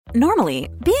Normally,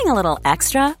 being a little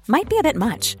extra might be a bit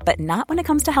much, but not when it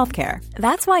comes to healthcare.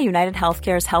 That's why United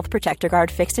Healthcare's Health Protector Guard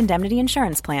fixed indemnity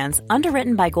insurance plans,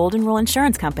 underwritten by Golden Rule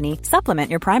Insurance Company, supplement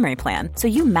your primary plan so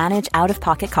you manage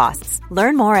out-of-pocket costs.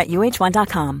 Learn more at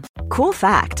uh1.com. Cool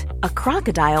fact, a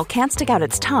crocodile can't stick out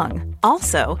its tongue.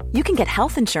 Also, you can get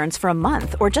health insurance for a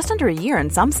month or just under a year in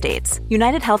some states.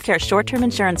 United Healthcare short-term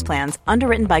insurance plans,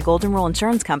 underwritten by Golden Rule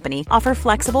Insurance Company, offer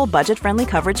flexible, budget-friendly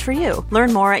coverage for you.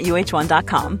 Learn more at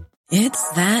uh1.com. It's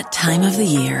that time of the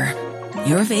year.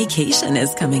 Your vacation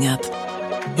is coming up.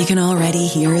 You can already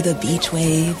hear the beach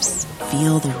waves,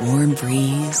 feel the warm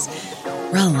breeze,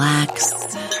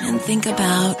 relax, and think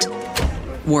about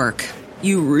work.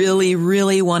 You really,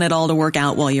 really want it all to work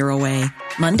out while you're away.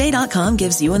 Monday.com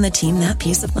gives you and the team that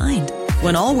peace of mind.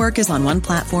 When all work is on one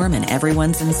platform and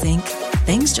everyone's in sync,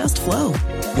 things just flow.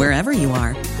 Wherever you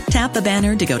are, tap the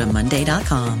banner to go to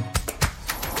Monday.com.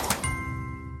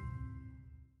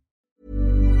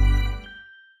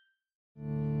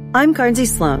 I'm Garnsey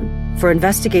Sloan for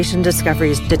Investigation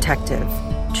Discovery's Detective.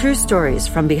 True stories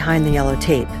from behind the yellow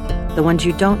tape, the ones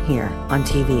you don't hear on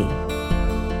TV.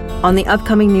 On the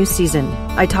upcoming new season,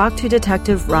 I talked to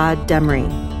Detective Rod Demery,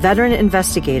 veteran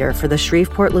investigator for the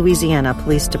Shreveport, Louisiana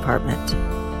Police Department.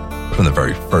 From the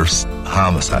very first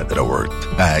homicide that I worked,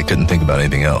 I couldn't think about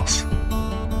anything else.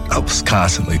 I was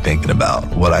constantly thinking about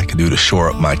what I could do to shore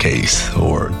up my case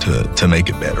or to make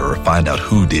it better or find out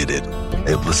who did it.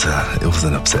 It was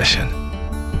an obsession.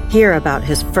 Hear about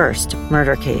his first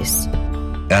murder case.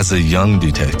 As a young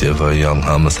detective, a young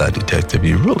homicide detective,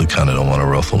 you really kind of don't want to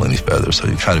ruffle any feathers, so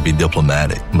you try to be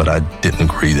diplomatic. But I didn't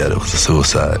agree that it was a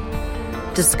suicide.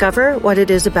 Discover what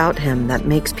it is about him that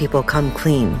makes people come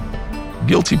clean.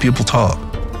 Guilty people talk.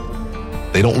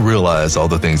 They don't realize all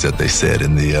the things that they said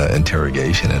in the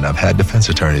interrogation. And I've had defense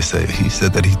attorneys say, he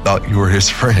said that he thought you were his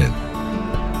friend.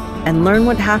 And learn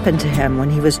what happened to him when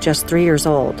he was just 3 years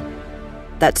old.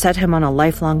 That set him on a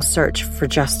lifelong search for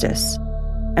justice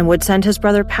and would send his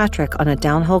brother Patrick on a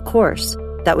downhill course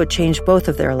that would change both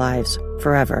of their lives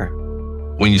forever.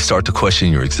 When you start to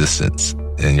question your existence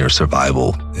and your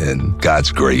survival and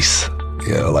God's grace,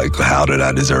 like, how did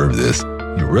I deserve this?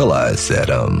 You realize that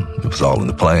it was all in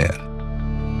the plan.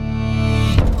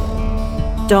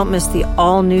 Don't miss the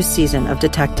all-new season of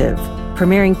Detective,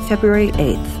 premiering February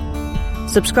 8th.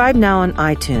 Subscribe now on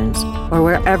iTunes or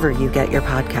wherever you get your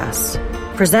podcasts.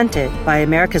 Presented by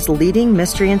America's leading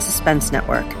mystery and suspense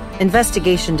network,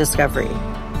 Investigation Discovery.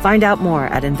 Find out more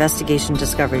at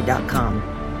investigationdiscovery.com.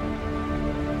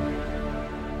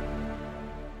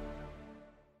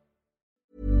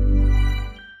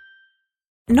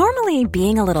 Normally,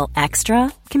 being a little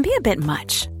extra can be a bit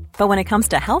much. But when it comes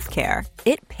to healthcare,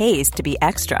 it pays to be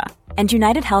extra. And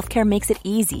United Healthcare makes it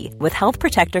easy with Health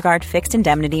Protector Guard fixed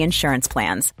indemnity insurance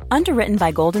plans. Underwritten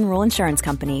by Golden Rule Insurance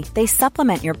Company, they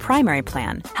supplement your primary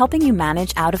plan, helping you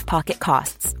manage out-of-pocket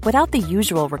costs without the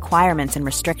usual requirements and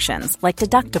restrictions like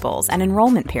deductibles and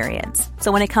enrollment periods. So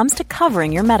when it comes to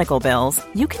covering your medical bills,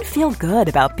 you can feel good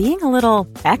about being a little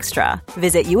extra.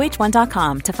 Visit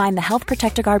uh1.com to find the Health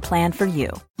Protector Guard plan for you.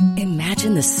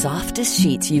 Imagine the softest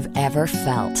sheets you've ever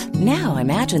felt. Now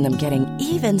imagine them getting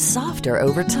even softer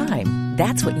over time.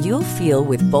 That's what you'll feel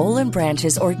with Boll &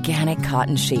 Branch's organic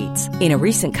cotton sheets. In a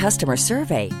recent customer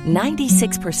survey,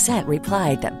 96%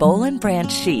 replied that Boll &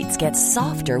 Branch sheets get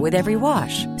softer with every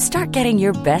wash. Start getting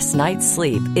your best night's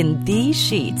sleep in these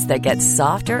sheets that get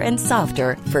softer and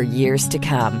softer for years to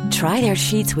come. Try their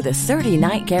sheets with a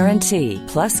 30-night guarantee.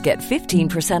 Plus, get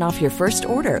 15% off your first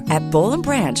order at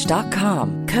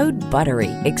bollandbranch.com. Code BUTTERY.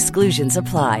 Exclusions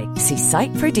apply. See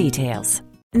site for details.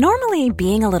 Normally,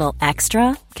 being a little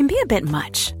extra can be a bit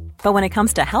much. But when it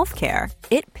comes to healthcare,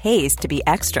 it pays to be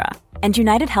extra. And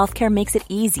United Healthcare makes it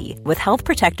easy with Health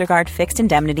Protector Guard fixed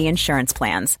indemnity insurance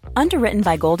plans. Underwritten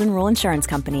by Golden Rule Insurance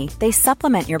Company, they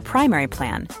supplement your primary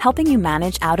plan, helping you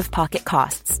manage out-of-pocket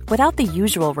costs without the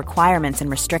usual requirements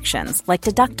and restrictions like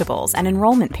deductibles and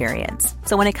enrollment periods.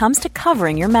 So when it comes to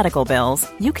covering your medical bills,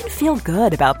 you can feel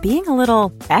good about being a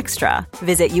little extra.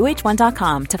 Visit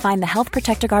uh1.com to find the Health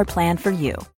Protector Guard plan for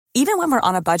you. Even when we're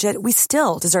on a budget, we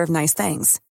still deserve nice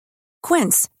things.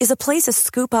 Quince is a place to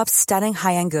scoop up stunning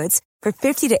high-end goods for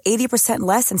 50 to 80%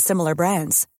 less than similar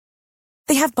brands.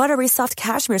 They have buttery soft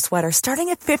cashmere sweaters starting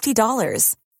at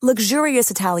 $50,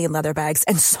 luxurious Italian leather bags,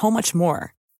 and so much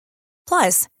more.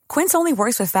 Plus, Quince only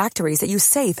works with factories that use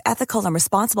safe, ethical, and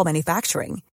responsible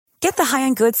manufacturing. Get the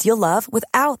high-end goods you'll love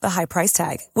without the high price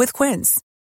tag with Quince.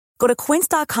 Go to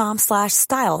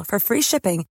quince.com/style for free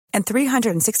shipping and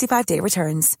 365-day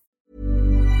returns.